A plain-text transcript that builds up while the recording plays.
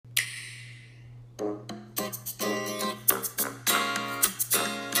Welcome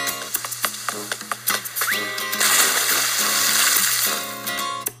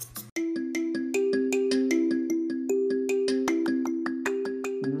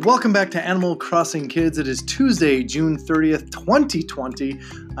back to Animal Crossing Kids. It is Tuesday, June 30th, 2020.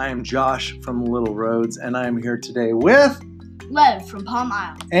 I am Josh from Little Roads, and I am here today with... Lev from Palm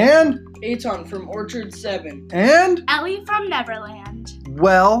Isle. And... Aton from Orchard 7. And... Ellie from Neverland.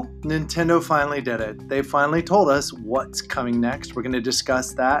 Well, Nintendo finally did it. They finally told us what's coming next. We're going to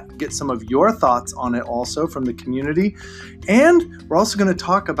discuss that, get some of your thoughts on it also from the community, and we're also going to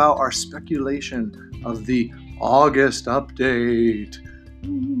talk about our speculation of the August update.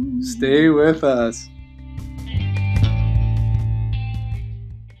 Stay with us.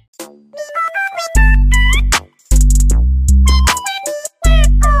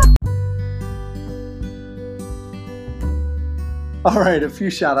 All right, a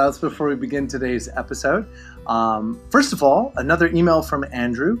few shout outs before we begin today's episode. First of all, another email from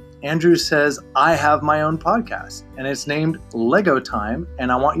Andrew. Andrew says, I have my own podcast and it's named Lego Time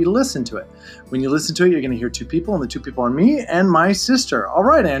and I want you to listen to it. When you listen to it, you're going to hear two people and the two people are me and my sister. All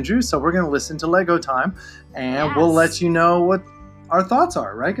right, Andrew, so we're going to listen to Lego Time and we'll let you know what our thoughts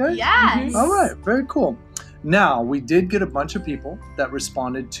are, right guys? Yes. Mm-hmm. All right, very cool. Now, we did get a bunch of people that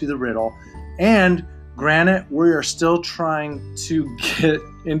responded to the riddle, and granted, we are still trying to get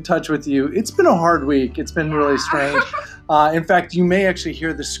in touch with you. It's been a hard week. It's been really strange. In fact, you may actually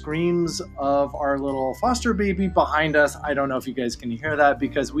hear the screams of our little foster baby behind us. I don't know if you guys can hear that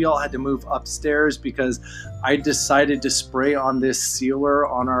because we all had to move upstairs because I decided to spray on this sealer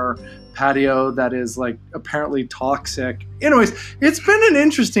on our patio that is like apparently toxic. Anyways, it's been an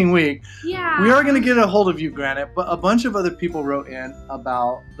interesting week. Yeah. We are going to get a hold of you, granted, but a bunch of other people wrote in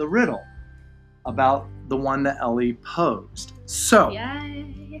about the riddle, about the one that Ellie posed. So,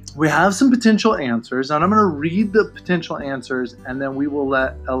 Yay. We have some potential answers, and I'm going to read the potential answers, and then we will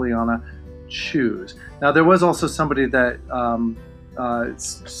let Eliana choose. Now, there was also somebody that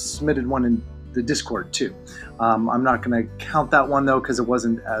submitted one in the Discord, too. I'm not going to count that one, though, because it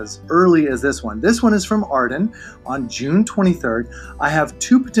wasn't as early as this one. This one is from Arden on June 23rd. I have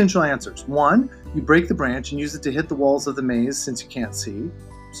two potential answers. One, you break the branch and use it to hit the walls of the maze since you can't see.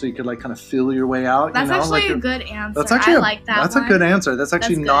 So you could like kind of feel your way out. That's actually like a good answer. That's actually I like that That's one. a good answer. That's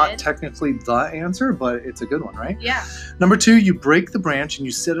actually not good. technically the answer, but it's a good one, right? Yeah. Number two, you break the branch and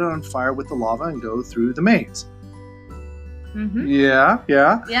you set it on fire with the lava and go through the maze. Mm-hmm. Yeah.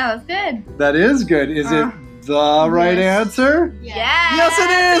 Yeah, that's good. That is good. Is it the right answer? Yeah. Yes, it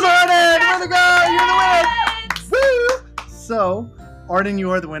is, Arden! You're the winner! Woo! So, Arden,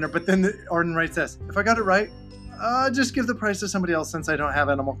 you are the winner, but then Arden writes this. If I got it right, just give the prize to somebody else since I don't have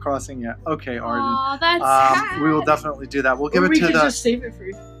Animal Crossing yet. Okay, Arden. Aw, that's sad. We will definitely do that. We'll give it to we could just save it for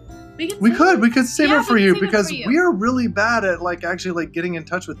you. We could save it for you because for you. we are really bad at actually getting in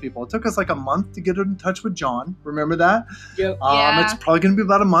touch with people. It took us like a month to get in touch with John. Remember that? Yep. It's probably going to be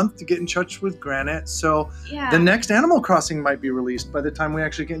about a month to get in touch with Granite. So the next Animal Crossing might be released by the time we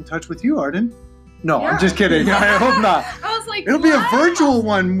actually get in touch with you, Arden. No, I'm just kidding. I hope not. I was like, It'll be a virtual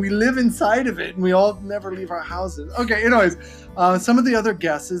one. We live inside of it, and we all never leave our houses. Okay, anyways, some of the other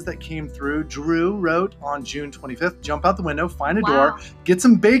guesses that came through. Drew wrote on June 25th, jump out the window, find a door, get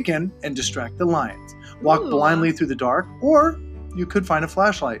some bacon, and distract the lions. Walk blindly through the dark, or you could find a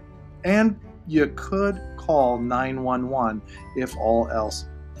flashlight. And you could call 911 if all else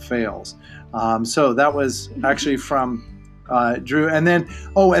fails. So that was actually from... Drew, and then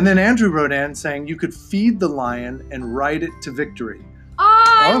Andrew wrote in saying you could feed the lion and ride it to victory.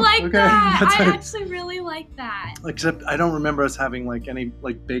 I like that. That's I right. actually really like that. Except I don't remember us having any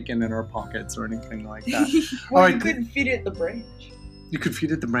bacon in our pockets or anything like that. Well, All right, you couldn't feed it the branch. You could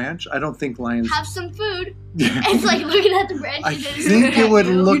feed it the branch? I don't think lions... Have some food. Yeah. It's like looking at the branch. I think it would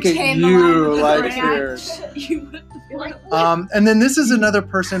look at you like here. And then this is another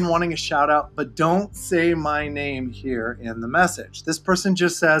person wanting a shout out, but don't say my name here in the message. This person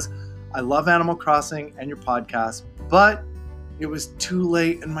just says, I love Animal Crossing and your podcast, but it was too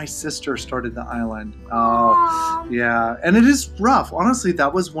late and my sister started the island. Oh, yeah. And it is rough. Honestly,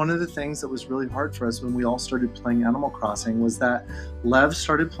 that was one of the things that was really hard for us when we all started playing Animal Crossing was that Lev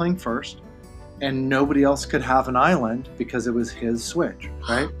started playing first and nobody else could have an island because it was his Switch,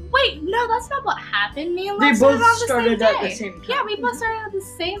 right? Wait, no, that's not what happened. Me and They Lev both started started on the at same the same time. Yeah, we both started at the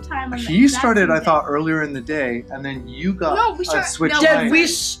same time. He started, I thought, earlier in the day, and then you got a Switch. Dad, we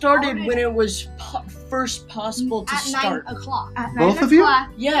started when it was first possible to at start. 9 o'clock. At Both 9 of you? o'clock.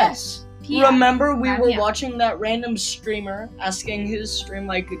 Yes. PM. Remember, we 9 were PM. watching that random streamer asking his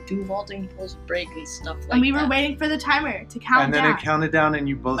stream do vaulting post break and stuff like that. And we were waiting for the timer to count And then down. it counted down and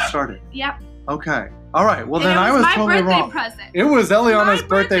you both started. Yep. Okay. All right. Well, And then it I was my totally birthday wrong. present. It was Eliana's My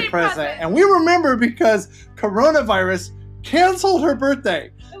birthday birthday present. present. And we remember because coronavirus canceled her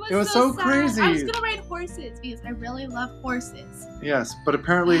birthday. It was so sad. crazy. I was gonna ride horses because I really love horses. Yes, but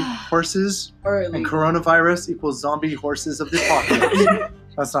apparently horses Or and illegal. coronavirus equals zombie horses of the apocalypse.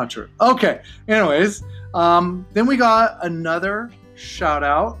 That's not true. Okay. Anyways, then we got another shout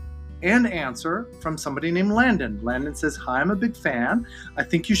out and answer from somebody named Landon. Landon says, "Hi, I'm a big fan. I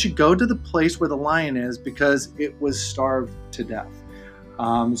think you should go to the place where the lion is because it was starved to death."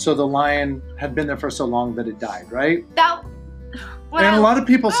 So the lion had been there for so long that it died, right? That. And a lot of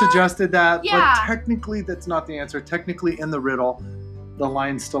people suggested that, yeah. but technically that's not the answer. Technically in the riddle, the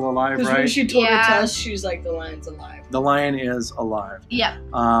lion's still alive, Because when right? she told Yeah. her test, she was like, the lion's alive. The lion is alive. Yeah.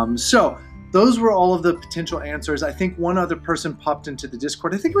 So those were all of the potential answers. I think one other person popped into the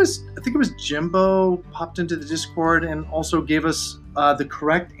Discord. I think it was Jimbo popped into the Discord and also gave us the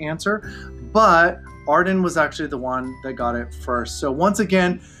correct answer. But Arden was actually the one that got it first. So once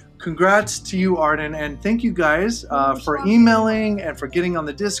again, congrats to you, Arden, and thank you guys for emailing and for getting on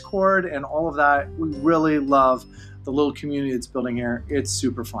the Discord and all of that. We really love the little community it's building here. It's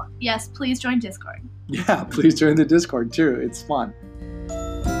super fun. Yes, please join Discord. Yeah, please join the Discord too. It's fun.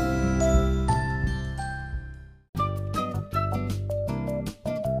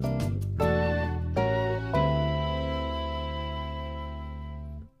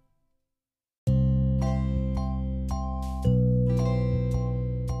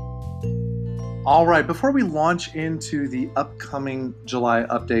 All right, before we launch into the upcoming July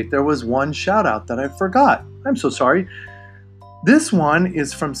update, there was one shout out that I forgot. I'm so sorry. This one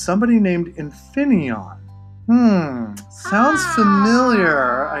is from somebody named Infineon. Sounds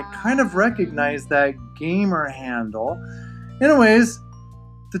familiar. I kind of recognize that gamer handle. Anyways,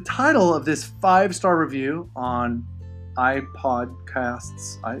 the title of this 5-star review on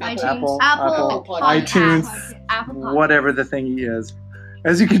iPodcasts, Apple, Apple iTunes, Podcasts. Apple Podcasts. whatever the thingy is.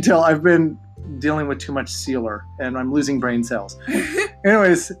 As you can tell, I've been dealing with too much sealer and I'm losing brain cells.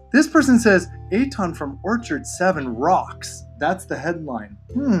 Anyways, this person says, "Aton from Orchard 7 rocks." That's the headline.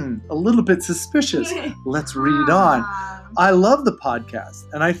 A little bit suspicious. Let's read on. I love the podcast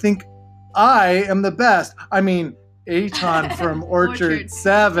and I think I am the best. I mean, Aton from Orchard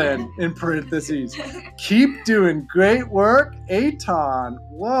 7 in parentheses. Keep doing great work, Aton.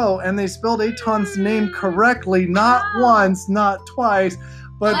 Whoa, and they spelled Aton's name correctly, not once, not twice,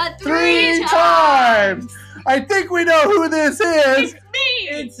 but 3 times. I think we know who this is. It's me.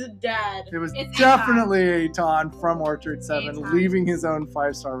 It's Dad. It was It's definitely Aton from Orchard 7 Aton. leaving his own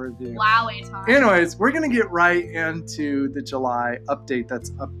 5-star review. Wow, Aton. Anyways, we're going to get right into the July update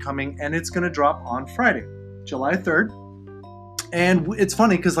that's upcoming, and it's going to drop on Friday, July 3rd. And it's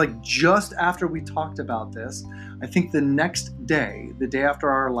funny because like just after we talked about this, I think the next day, the day after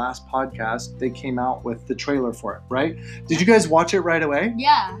our last podcast, they came out with the trailer for it, right? Did you guys watch it right away?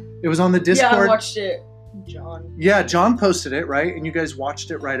 Yeah. It was on the Yeah, Discord. I watched it. John. Yeah, John posted it, right? And you guys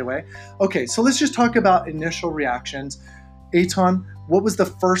watched it right away. Okay, so let's just talk about initial reactions. Aton, what was the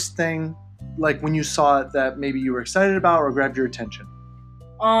first thing, like when you saw it, that maybe you were excited about or grabbed your attention?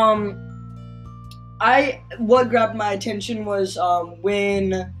 What grabbed my attention was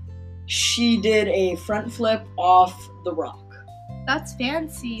when she did a front flip off the rock. That's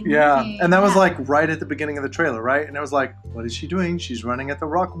fancy. Yeah, moving. and that was Yeah. like right at the beginning of the trailer, right? And I was like, what is she doing? She's running at the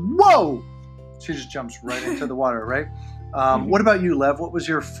rock. Whoa! She just jumps right into the water, right? What about you, Lev? What was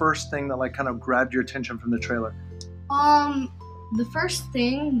your first thing that like kind of grabbed your attention from the trailer? The first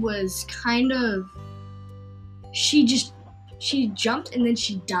thing was kind of she jumped and then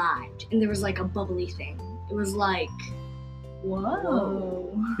she dived and there was like a bubbly thing. It was like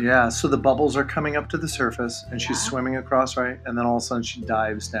Whoa. Yeah, so the bubbles are coming up to the surface and she's Yeah. swimming across, right? And then all of a sudden she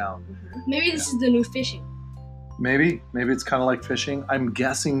dives down. maybe this is the new fishing. Maybe it's kind of like fishing. I'm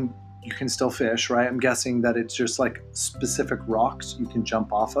guessing you can still fish, right? I'm guessing that it's just like specific rocks you can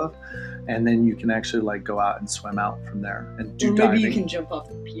jump off of, and then you can actually like go out and swim out from there and do Or maybe diving. you can jump off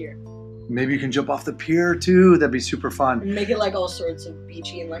the pier. Maybe you can jump off the pier too. That'd be super fun. And make it like all sorts of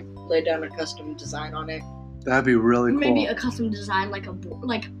beachy and like lay down a custom design on it. That'd be really cool. Maybe a custom design like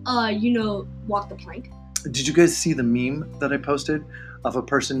walk the plank. Did you guys see the meme that I posted of a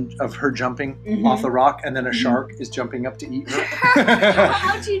person of her jumping Mhm. off the rock and then a shark is jumping up to eat her?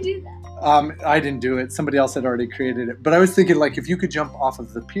 How'd you do that? I didn't do it. Somebody else had already created it. But I was thinking, like, if you could jump off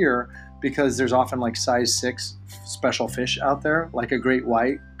of the pier, because there's often like size 6 special fish out there, like a great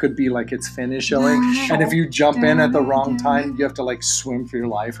white could be like its fin is showing. And if you jump in at the wrong time, you have to like swim for your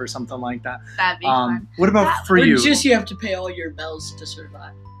life or something like that. That'd be fun. What about for Or you? just you have to pay all your bells to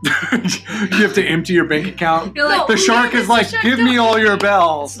survive. You have to empty your bank account. You're like, The shark is like, give me all your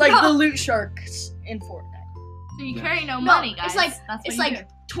bells. It's like the loot sharks in Fortnite. So you Yeah. carry no No, money, guys. it's like That's what it's you like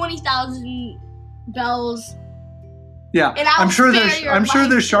do. 20,000 bells Yeah, And I'll I'm sure spare there's your I'm sure life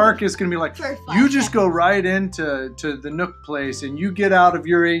the shark is gonna be like, for 5 you just go seconds. right into the Nook place and you get out of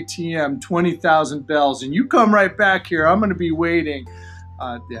your ATM 20,000 bells and you come right back here. I'm gonna be waiting.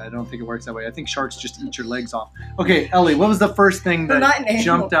 Yeah, I don't think it works that way. I think sharks just eat your legs off. Okay, Ellie, what was the first thing We're not that in Animal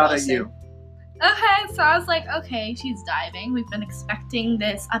jumped out at Crossing. you? Okay, so I was like, okay, she's diving. We've been expecting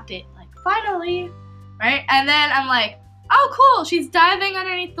this update, like, finally, right? And then I'm like, oh, cool, she's diving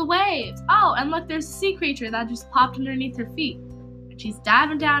underneath the waves. Oh, and look, there's a sea creature that just popped underneath her feet. And she's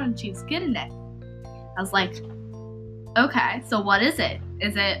diving down and she's getting it. I was like, okay, so what is it?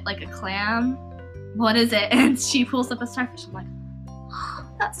 Is it like a clam? What is it? And she pulls up a starfish. I'm like, oh,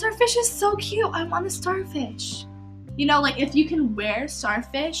 that starfish is so cute. I want a starfish. You know, like, if you can wear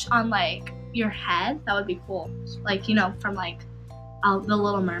starfish on, like, your head, that would be cool. Like, you know, from, like, The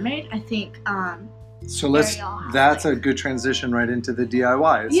Little Mermaid, I think, So Ariel has, that's like- a good transition right into the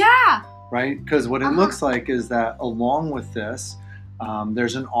DIYs. yeah. Right? Because what it Uh-huh. looks like is that along with this,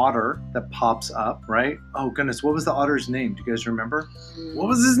 there's an otter that pops up, right? Oh goodness, what was the otter's name? Do you guys remember? What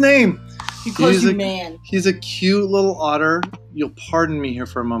was his name? He calls He's you a- man. He's a cute little otter. You'll pardon me here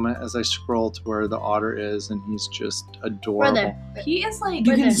for a moment as I scroll to where the otter is, and he's just adorable. Brother. He is, like,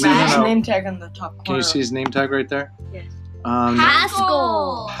 You can see red. his No. name tag on the top corner. Can you see his name tag right there? Yes.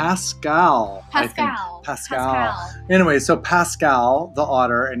 Pascal. Pascal. I think. Pascal. Pascal. Anyway, so Pascal, the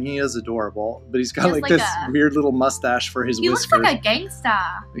otter, and he is adorable, but he's got He has like like this a- weird little mustache for his He looks whiskers. like a gangsta.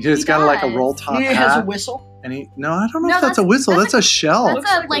 He's he got like a does. roll top He hat. has a whistle. And he, no, I don't know No, if that's a that's- whistle. That's, that's a shell. That's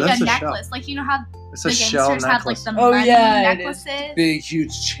Looks a like like that's a a shell. necklace. Like, you know how It's the a shell gangsters have like necklace. the Oh, money yeah, it is. necklaces. Big,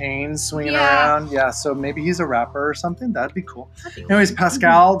 huge chain swinging Yeah. around. Yeah, so maybe he's a rapper or something. That'd be cool. That'd be cool. Anyways,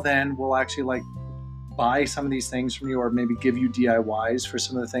 Pascal then will actually like buy some of these things from you or maybe give you DIYs for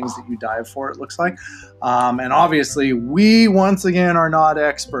some of the things that you dive for, it looks like. And obviously, we once again are not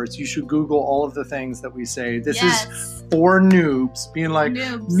experts. You should Google all of the things that we say. This is Yes. for noobs, being like,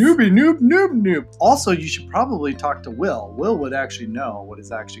 Noobs. newbie, noob. Also, you should probably talk to Will. Will would actually know what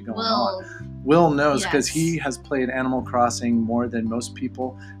is actually going on. Will knows because Yes. he has played Animal Crossing more than most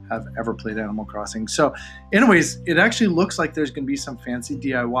people have ever played Animal Crossing. So anyways, it actually looks like there's going to be some fancy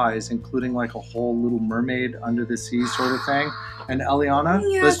DIYs, including like a whole Little Mermaid under the sea sort of thing. And Eliana,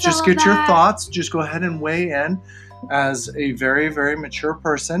 Yes, let's just all get your that. thoughts. Just go ahead and weigh in as a very, very mature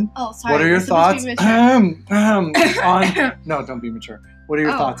person. Oh, sorry. What are your we're supposed thoughts to be mature. on... No, don't be mature. What are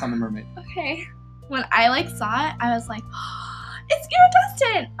your Oh. thoughts on the mermaid? Okay. When I like saw it, I was like, it's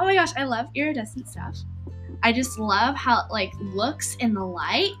iridescent. Oh my gosh, I love iridescent stuff. I just love how it like looks in the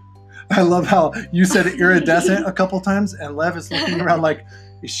light. I love how you said iridescent a couple times, and Lev is looking around like,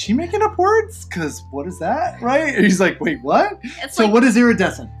 is she making up words? Because what is that, right? And he's like, wait, what? It's So like, what is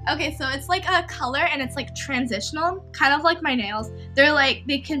iridescent? okay, so it's like a color and it's like transitional, kind of like my nails. They're like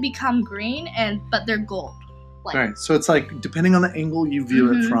they can become green but they're gold. Like, Right, so it's like, depending on the angle you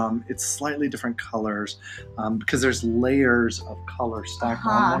view it Mhm. from, it's slightly different colors because there's layers of color stacked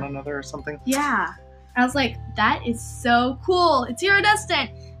on Uh-huh. one another or something. Yeah. I was like, that is so cool. It's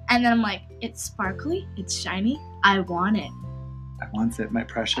iridescent. And then I'm like, it's sparkly, it's shiny. I want it. I want it, my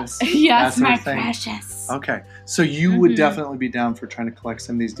precious. Yes, That sort my of thing. precious. Okay, so you would Mhm. definitely be down for trying to collect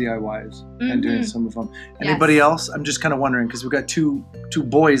some of these DIYs and doing Mhm. some of them. Anybody Yes. else? I'm just kind of wondering because we've got two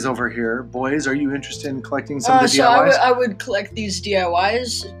boys over here. Boys, are you interested in collecting some of the So DIYs? I would collect these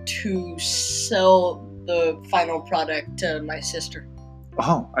DIYs to sell the final product to my sister.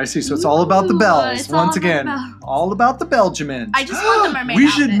 Oh, I see. So it's all about the Ooh, bells. it's all Once about again, the bells. all about the Belgiumans. I just want the mermaid We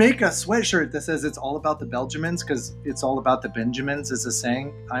should outfit. make a sweatshirt that says it's all about the Belgiumans because it's all about the Benjamins is a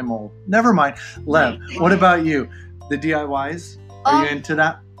saying. I'm old. Never mind. Lev, what about you? The DIYs? Are you into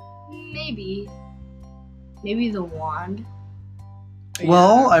that? Maybe the wand.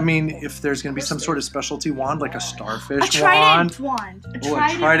 Well, I mean, if there's going to be some sort of specialty wand, like a A starfish trident wand. wand. Oh, a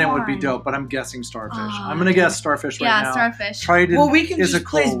trident would be dope, but I'm guessing starfish. Oh, I'm going to guess starfish right Yeah, now. starfish. Trident Well, we can is just a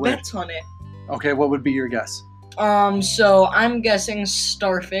cool place way. bets on it. Okay, what would be your guess? So I'm guessing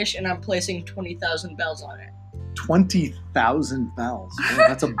starfish, and I'm placing 20,000 bells on it. 20,000 bells. Oh,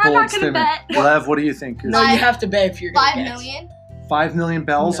 that's a bold I'm not gonna statement. bet. Lev, what do you think? No, you have to bet if you're gonna 5 guess. million? 5 million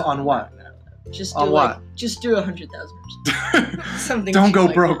bells No, on what? no, no. Just do On what? Just do 100,000. Something. Don't cheap go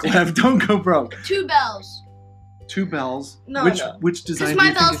like broke, that. Lev. Don't go broke. 2 bells. 2 bells. No, which no. which design? Because Do my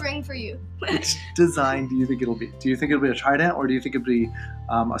you think bells ring for you. which design do you think it'll be? Do you think it'll be a trident, or do you think it'll be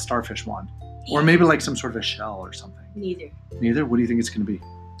a starfish wand, or maybe like some sort of a shell or something? Neither. Neither. What do you think it's going to be?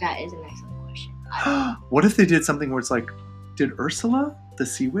 That is an excellent question. What if they did something where it's like, did Ursula, the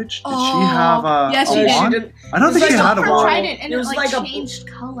sea witch, did she Oh, have a, yes, a she did. wand? didn't. I don't It think was she like had a a From wand. Trident, and It it was like like a- changed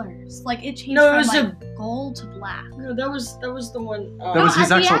colors. Like it changed No, it from was like gold to black. No, that was the one. That was No,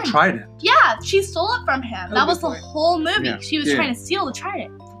 his at the actual end. trident. Yeah, she stole it from him. Oh, That was good the point. whole movie. Yeah, She was yeah. trying to steal the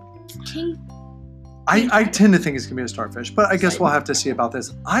trident. King. I tend to think it's going to be a starfish, but I guess we'll have to see about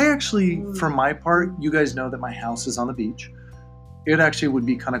this. I actually, for my part, you guys know that my house is on the beach. It actually would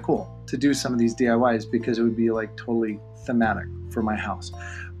be kind of cool to do some of these DIYs because it would be like totally thematic for my house.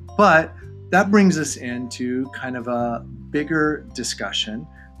 But that brings us into kind of a bigger discussion,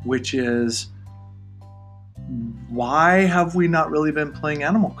 which is why have we not really been playing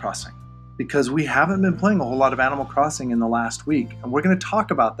Animal Crossing? Because we haven't been playing a whole lot of Animal Crossing in the last week. And we're going to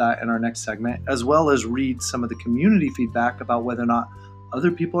talk about that in our next segment, as well as read some of the community feedback about whether or not other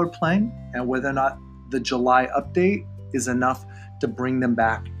people are playing and whether or not the July update is enough to bring them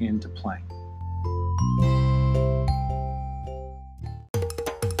back into playing.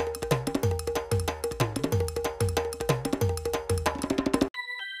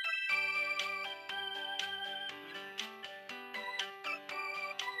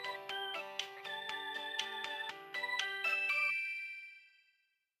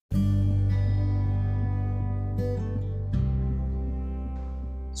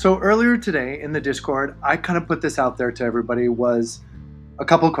 So earlier today in the Discord, I kind of put this out there to everybody, was a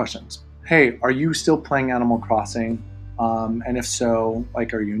couple of questions. Hey, are you still playing Animal Crossing? And if so,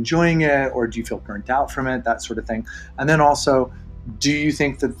 like, are you enjoying it, or do you feel burnt out from it? That sort of thing. And then also, do you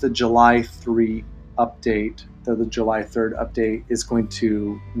think that the July 3 update, the July 3rd update, is going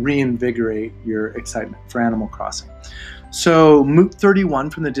to reinvigorate your excitement for Animal Crossing? So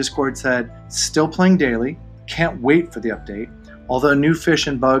Moot31 from the Discord said, still playing daily, can't wait for the update. Although new fish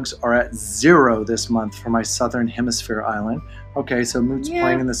and bugs are at 0 this month for my Southern Hemisphere island. Okay, so Moot's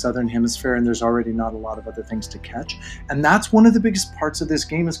playing in the Southern Hemisphere and there's already not a lot of other things to catch. And that's one of the biggest parts of this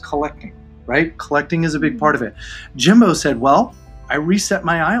game is collecting, right? Collecting is a big part of it. Jimbo said, well, I reset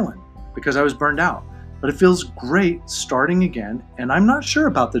my island because I was burned out. But it feels great starting again, and I'm not sure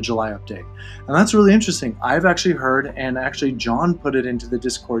about the July update. And that's really interesting. I've actually heard, and actually John put it into the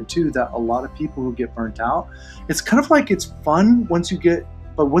Discord too, that a lot of people who get burnt out, it's kind of like it's fun once you get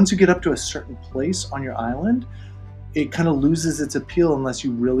up to a certain place on your island, it kind of loses its appeal unless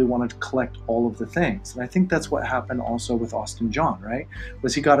you really wanted to collect all of the things. And I think that's what happened also with Austin John, right?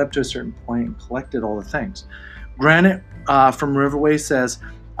 Was he got up to a certain point and collected all the things. Granite from Riverway says,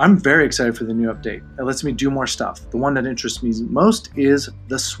 I'm very excited for the new update. It lets me do more stuff. The one that interests me most is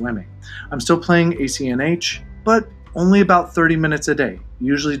the swimming. I'm still playing ACNH, but only about 30 minutes a day,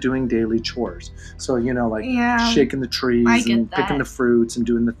 usually doing daily chores. So, like shaking the trees and picking the fruits and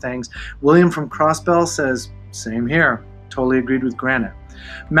doing the things. William from Crossbell says, same here. Totally agreed with Granite.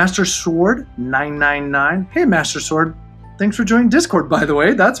 Master Sword 999. Hey, Master Sword. Thanks for joining Discord, by the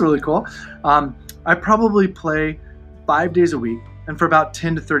way. That's really cool. I probably play 5 days a week and for about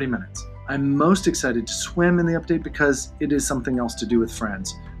 10 to 30 minutes. I'm most excited to swim in the update because it is something else to do with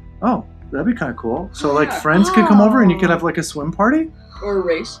friends. Oh, that'd be kind of cool. So like friends could come over and you could have like a swim party? Or a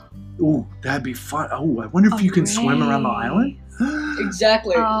race. Ooh, that'd be fun. Oh, I wonder if you can swim around the island?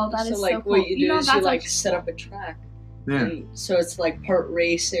 Exactly. Oh, that is like so cool. what you do is you that's like actually set up a track. Yeah. And so it's like part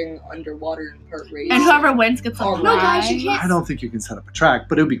racing underwater and part racing. And whoever wins gets a Oh, prize. No, guys, you can't. I don't think you can set up a track,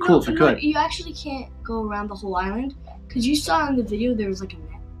 but it would be cool if you could. You actually can't go around the whole island because you saw in the video there was like a net.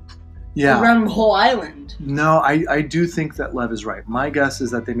 Yeah. Around the whole island. No, I do think that Lev is right. My guess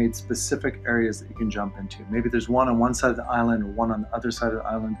is that they made specific areas that you can jump into. Maybe there's one on one side of the island or one on the other side of the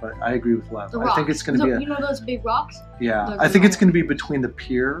island, but I agree with Lev. The I think rocks. it's going to be You know those big rocks? yeah, the I think it's rock. going to be between the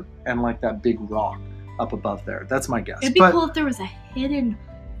pier and like that big rock up above there. That's my guess. It'd be But cool if there was a hidden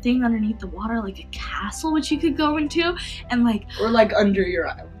thing underneath the water, like a castle which you could go into, and like Or like under your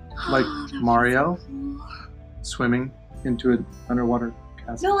island. Like that would be Mario? so cool. swimming into an underwater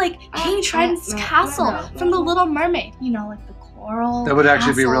castle. No, like King Trident's no, castle no, no. from the Little Mermaid. You know, like the coral. That would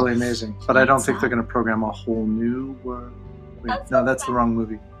actually be castle. really amazing. But I don't think Pizza. they're going to program a whole new world. Wait, That's no, so that's the wrong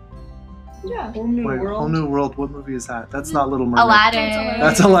movie. Yeah. Whole new Wait, world. Whole New World. What movie is that? That's not Little Mermaid. Aladdin.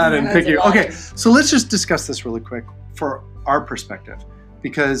 That's Aladdin. That's Thank you. Aladdin. Okay, so let's just discuss this really quick for our perspective,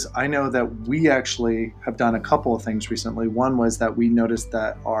 because I know that we actually have done a couple of things recently. One was that we noticed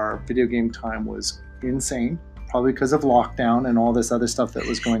that our video game time was insane, probably because of lockdown and all this other stuff that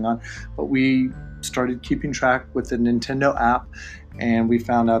was going on. But we started keeping track with the Nintendo app, and we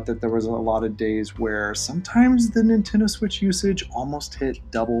found out that there was a lot of days where sometimes the Nintendo Switch usage almost hit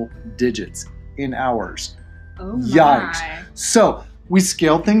double digits in hours. Oh my. Yikes. So we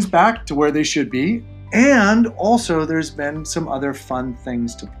scaled things back to where they should be, and also there's been some other fun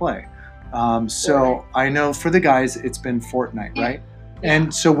things to play. So I know for the guys, it's been Fortnite, right?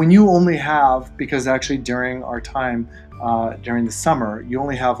 And so when you only have, because actually during our time, during the summer, you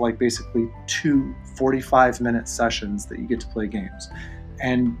only have like basically 2 45-minute sessions that you get to play games.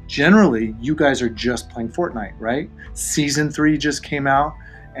 And generally, you guys are just playing Fortnite, right? Season 3 just came out,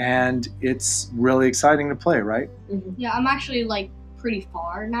 and it's really exciting to play, right? Yeah, I'm actually like pretty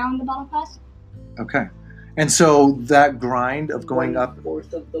far now in the Battle Pass. Okay. And so that grind of going up...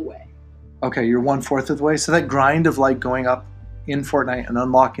 1/4 of the way. Okay, you're 1/4 of the way. So that grind of like going up in Fortnite and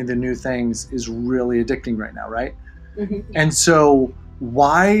unlocking the new things is really addicting right now, right? And so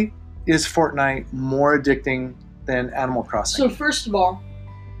why is Fortnite more addicting than Animal Crossing? So first of all,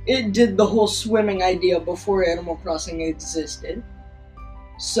 it did the whole swimming idea before Animal Crossing existed.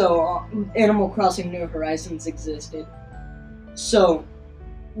 So Animal Crossing New Horizons existed. So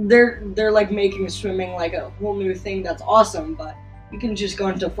they're like making swimming like a whole new thing that's awesome, but you can just go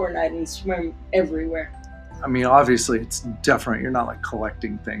into Fortnite and swim everywhere. I mean, obviously, it's different. You're not like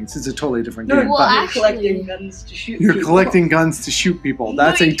collecting things. It's a totally different No, game. well, But you're actually- collecting guns to shoot you're people. collecting guns to shoot people. No,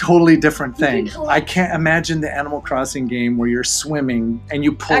 That's a you- totally different you can thing. collect- I can't imagine the Animal Crossing game where you're swimming and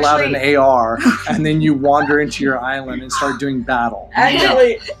you pull out an Actually- AR and then you wander into your island and start doing battle.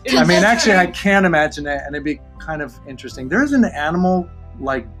 Actually, I mean, it's- actually, I can imagine it, and it'd be kind of interesting. There's an animal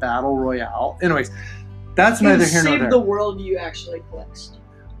like battle royale. Anyways, that's in neither here nor Save there. the World, you actually collect stuff.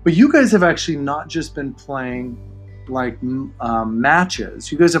 But you guys have actually not just been playing like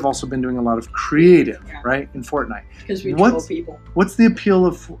matches. You guys have also been doing a lot of creative, Yeah. right, in Fortnite. Because we What's- troll people. What's the appeal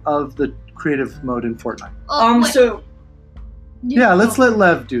of the creative mode in Fortnite? Wait, So Yeah, let's let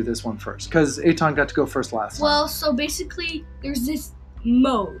Lev do this one first, because Eitan got to go first last time. Well, so basically, there's this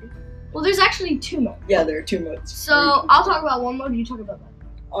mode. Well, there's actually 2 modes. yeah, there are 2 modes. So I'll talk about one mode. You talk about that.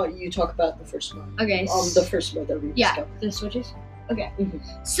 Oh, you talk about the first mode. Okay. The first mode that we Yeah, discovered. the switches. Okay. Mhm.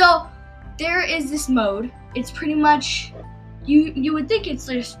 So there is this mode. It's pretty much you would think it's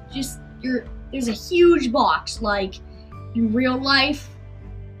just there's a huge box like in real life,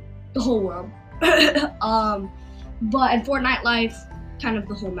 the whole world. But in Fortnite life, kind of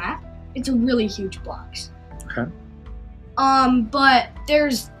the whole map. It's a really huge box. Okay. But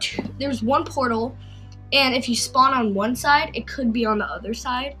there's one portal, and if you spawn on one side, it could be on the other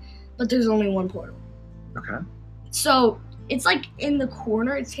side, but there's only one portal. Okay. So it's like in the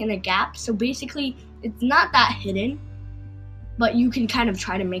corner, it's in a gap. So basically, it's not that hidden, but you can kind of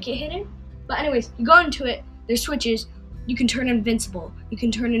try to make it hidden. But anyways, you go into it, there's switches, you can turn invincible, you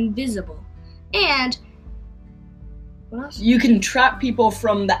can turn invisible, and what else? You can trap people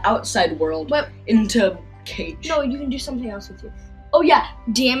from the outside world But into cage. no, you can do something else with you. Oh yeah,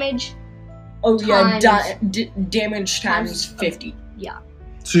 damage. Oh yeah, times- damage times times- 50.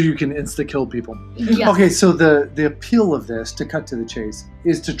 So you can insta-kill people. Yeah. Okay, so the appeal of this, to cut to the chase,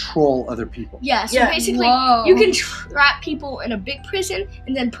 is to troll other people. Yeah, so Yeah. basically, Whoa. you can trap people in a big prison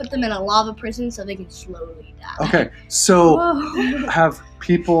and then put them in a lava prison so they can slowly die. Okay, so Whoa. have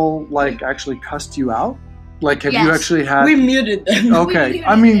people like actually cussed you out? Like, have you Yes. actually had... We muted them. Okay, We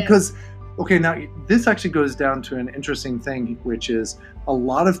I mean, muted because, okay, now this actually goes down to an interesting thing, which is a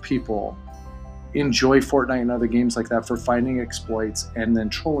lot of people enjoy Fortnite and other games like that for finding exploits and then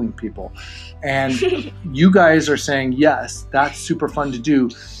trolling people. And you guys are saying, yes, that's super fun to do,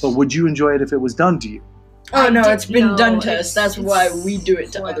 but would you enjoy it if it was done to you? Oh no, I it's did- been no, done to it's- us. That's it's why we do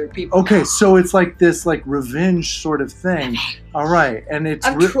it to for- other people. Okay, so it's like this like revenge sort of thing. All right, and it's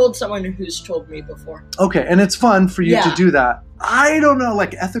I've trolled someone who's trolled me before. okay, and it's fun for you to Yeah. do that. I don't know,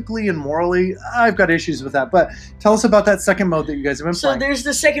 like ethically and morally, I've got issues with that. But tell us about that second mode that you guys have been So playing. there's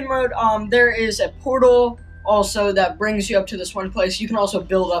the second mode. There is a portal also that brings you up to this one place. You can also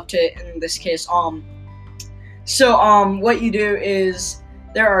build up to it in this case. What you do is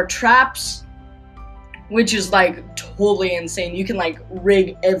there are traps, which is like totally insane. You can like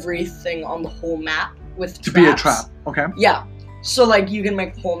rig everything on the whole map with To be a traps. trap, okay? Yeah. So like you can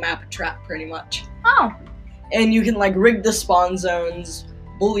make the whole map a trap pretty much. Oh. And you can like rig the spawn zones,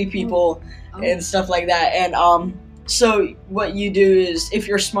 bully people, Oh. and stuff like that. And so what you do is, if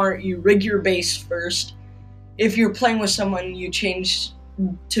you're smart, you rig your base first. If you're playing with someone, you change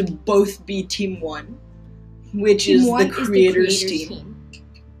to both be Team 1, which Team is one the creators team.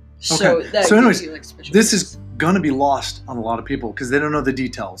 So Okay. that So gives anyways, you, like, special This powers. is going to be lost on a lot of people because they don't know the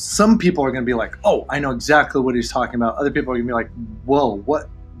details. Some people are going to be like, oh, I know exactly what he's talking about. Other people are going to be like, whoa, what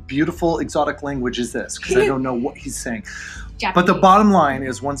beautiful exotic language is this? Because I don't know what he's saying. Japanese. But the bottom line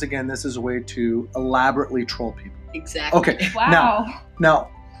is, once again, this is a way to elaborately troll people. Exactly. Okay. Wow. Now,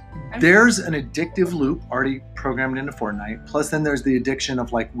 there's an addictive loop already programmed into Fortnite. Plus, then there's the addiction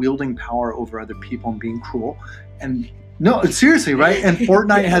of like wielding power over other people and being cruel. And no, seriously, right? And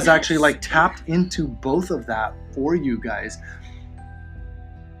Fortnite has actually like tapped into both of that for you guys.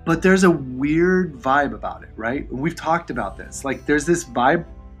 But there's a weird vibe about it, right? We've talked about this. Like, there's this vibe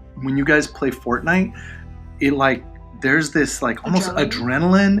when you guys play Fortnite. It like there's this like almost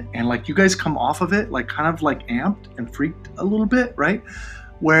adrenaline, and like you guys come off of it like kind of like amped and freaked a little bit, right?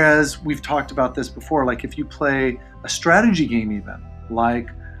 Whereas we've talked about this before, like if you play a strategy game, even like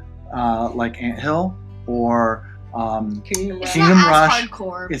Anthill or Kingdom Rush. Kingdom not Rush, as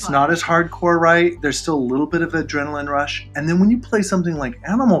hardcore. it's but- not as hardcore, right? There's still a little bit of adrenaline rush. And then when you play something like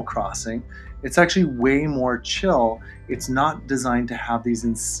Animal Crossing, it's actually way more chill. It's not designed to have these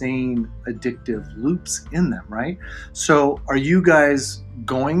insane addictive loops in them, right? So are you guys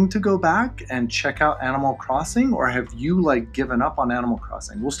going to go back and check out Animal Crossing, or have you like given up on Animal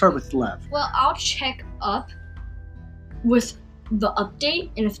Crossing? We'll start with Lev. Well, I'll check up with the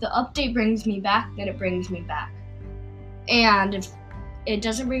update, and if the update brings me back, then it brings me back. And if it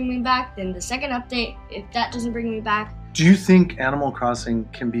doesn't bring me back, then the second update, if that doesn't bring me back, Do you think Animal Crossing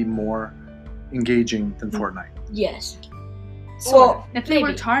can be more engaging than Fortnite? yes. Well, If they Maybe.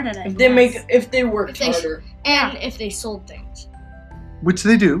 worked hard at it. if they yes. if they worked If they- harder. And if they sold things. Which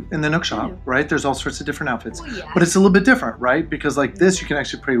they do in the Nook Shop, do. right? There's all sorts of different outfits. Well, yeah. But it's a little bit different, right? Because like this, you can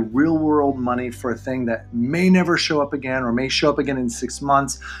actually pay real world money for a thing that may never show up again or may show up again in 6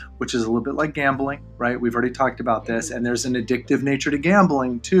 months, which is a little bit like gambling, right? We've already talked about this, and there's an addictive nature to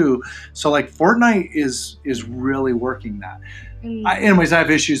gambling too. So like Fortnite is really working that. Mm, Anyways, I have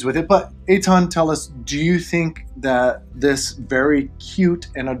issues with it. But Eitan, tell us, do you think that this very cute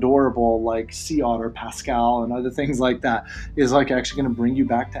and adorable like Sea Otter, Pascal, and other things like that is like actually going to bring you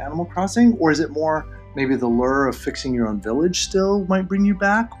back to Animal Crossing? Or is it more maybe the lure of fixing your own village still might bring you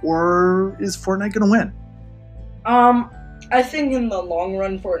back? Or is Fortnite going to win? I think in the long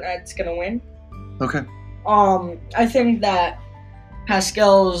run, Fortnite's gonna win. Okay. I think that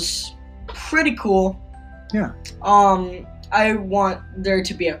Pascal's pretty cool. Yeah. I want there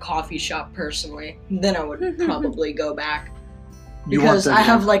to be a coffee shop personally. Then I would probably go back You want because the- I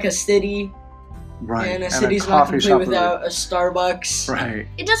have like a city, right. and a city's not coffee complete shop without a Starbucks. Right.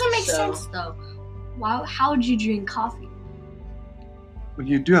 It doesn't make So- sense though. How would you drink coffee? Well,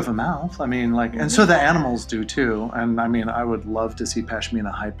 you do have a mouth. I mean, like, and so the animals do too. And I mean, I would love to see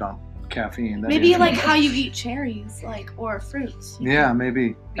Pashmina hyped on caffeine. That'd Maybe be like amazing. how you eat cherries, like, or fruits. Yeah,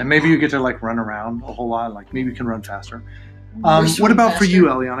 maybe. And maybe you get to like run around a whole lot. Like maybe you can run faster. Or What swim about for faster. you,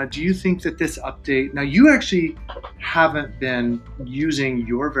 Eliana? Do you think that this update, now you actually haven't been using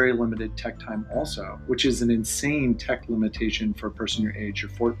your very limited tech time also, which is an insane tech limitation for a person your age. You're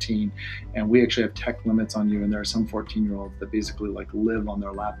 14, and we actually have tech limits on you, and there are some 14-year-olds that basically like live on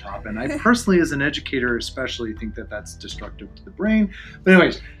their laptop. And I personally, as an educator especially, think that that's destructive to the brain. But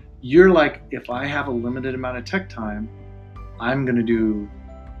anyways, you're like, if I have a limited amount of tech time, I'm going to do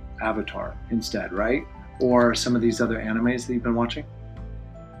Avatar instead, right? Or some of these other animes that you've been watching,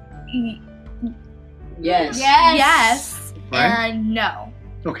 Yes. Yes. right? And no.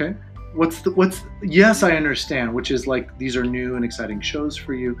 Okay. What's yes, I understand, which is like these are new and exciting shows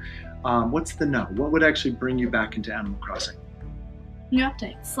for you. What's the no? What would actually bring you back into Animal Crossing? New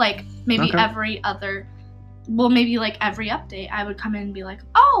updates. Like maybe Okay. every other, well, maybe like every update, I would come in and be like,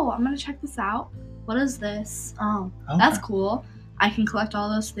 oh, I'm gonna check this out. What is this? Oh, that's Okay. cool. I can collect all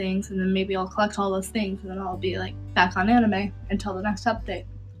those things, and then maybe I'll collect all those things, and then I'll be like back on anime until the next update.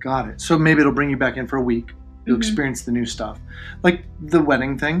 Got it. So maybe it'll bring you back in for a week. You'll Mhm. experience the new stuff. Like the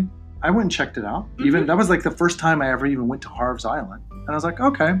wedding thing, I went and checked it out. Even that was like the first time I ever even went to Harv's Island. And I was like,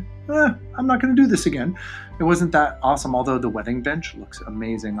 okay, I'm not going to do this again. It wasn't that awesome, although the wedding bench looks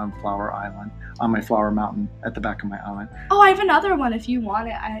amazing on Flower Island, on my Flower Mountain at the back of my island. Oh, I have another one if you want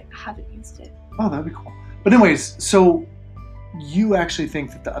it. I haven't used it. Oh, that'd be cool. But anyways, so you actually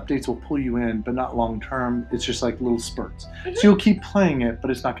think that the updates will pull you in, but not long term. It's just like little spurts. Mhm. So you'll keep playing it,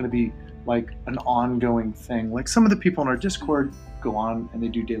 but it's not going to be like an ongoing thing. Like some of the people in our Discord go on and they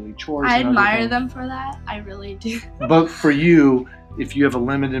do daily chores. I and other admire things. them for that. I really do. But for you, if you have a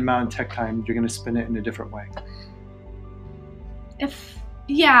limited amount of tech time, you're going to spend it in a different way.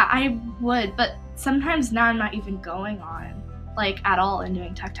 Yeah, I would, but sometimes now I'm not even going on like at all in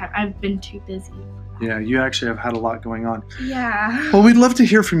doing tech time. I've been too busy. Yeah, you actually have had a lot going on. Yeah. Well, we'd love to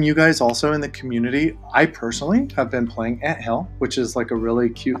hear from you guys also in the community. I personally have been playing Anthill, which is like a really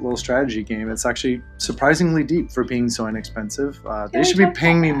cute little strategy game. It's actually surprisingly deep for being so inexpensive. They should be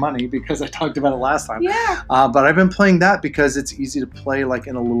paying me money because I talked about it last time. Yeah. But I've been playing that because it's easy to play like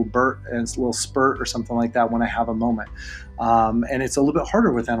in a little spurt or something like that when I have a moment. And it's a little bit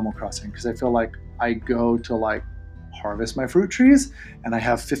harder with Animal Crossing because I feel like I go to like harvest my fruit trees and I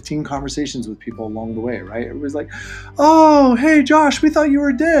have 15 conversations with people along the way, right? It was like, oh, hey Josh, we thought you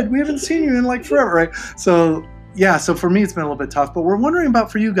were dead. We haven't seen you in like forever, right? So yeah, so for me it's been a little bit tough, but we're wondering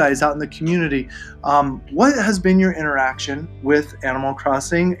about for you guys out in the community, what has been your interaction with Animal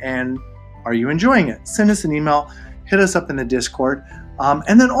Crossing and are you enjoying it? Send us an email, hit us up in the Discord.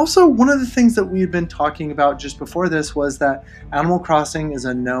 And then also one of the things that we had been talking about just before this was that Animal Crossing is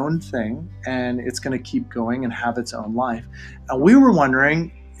a known thing and it's going to keep going and have its own life. And we were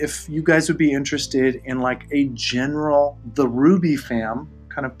wondering if you guys would be interested in like a general The Ruby Fam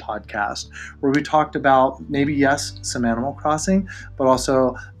kind of podcast where we talked about maybe, yes, some Animal Crossing, but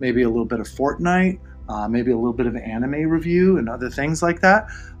also maybe a little bit of Fortnite, maybe a little bit of anime review and other things like that.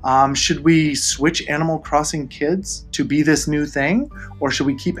 Should we switch Animal Crossing Kids to be this new thing? Or should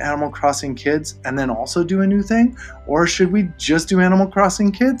we keep Animal Crossing Kids and then also do a new thing? Or should we just do Animal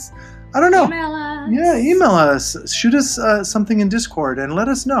Crossing Kids? I don't know. Email us. Yeah, email us. Shoot us something in Discord and let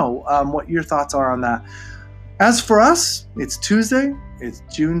us know what your thoughts are on that. As for us, it's Tuesday. It's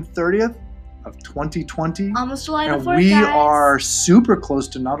June 30th of 2020. Almost July the And 4th, we guys. are super close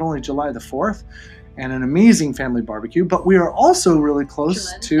to not only July the 4th and an amazing family barbecue, but we are also really close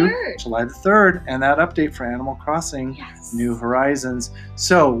July the to 3rd. July the 3rd and that update for Animal Crossing Yes. New Horizons.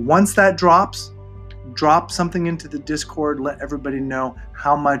 So once that drops, drop something into the Discord. Let everybody know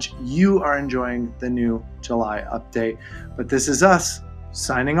how much you are enjoying the new July update. But this is us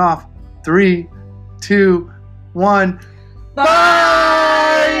signing off. 3, 2, 1. Bye!